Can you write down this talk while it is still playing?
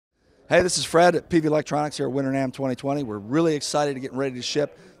Hey, this is Fred at Peavey Electronics here at Winter NAMM 2020. We're really excited to get ready to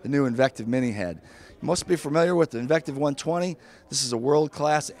ship the new Invective Mini Head. You must be familiar with the Invective 120. This is a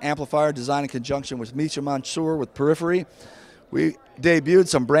world-class amplifier designed in conjunction with Micha Mansour with Periphery. We debuted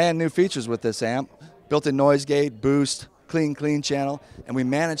some brand new features with this amp, built-in noise gate, boost, clean channel, and we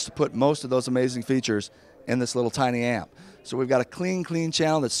managed to put most of those amazing features in this little tiny amp. So we've got a clean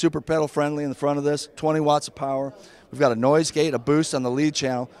channel that's super pedal friendly in the front of this, 20 watts of power. We've got a noise gate, a boost on the lead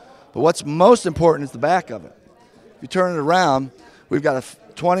channel. But what's most important is the back of it. If you turn it around, we've got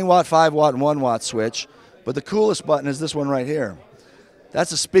a 20 watt, 5 watt, and 1 watt switch. But the coolest button is this one right here.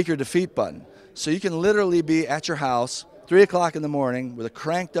 That's a speaker defeat button. So you can literally be at your house, 3 o'clock in the morning, with a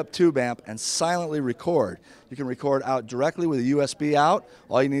cranked up tube amp and silently record. You can record out directly with a USB out.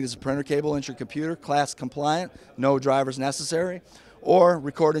 All you need is a printer cable into your computer, class compliant, no drivers necessary. Or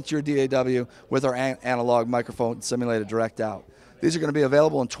record into your DAW with our analog microphone simulated direct out. These are going to be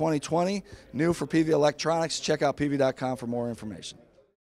available in 2020, new for Peavey Electronics. Check out peavey.com for more information.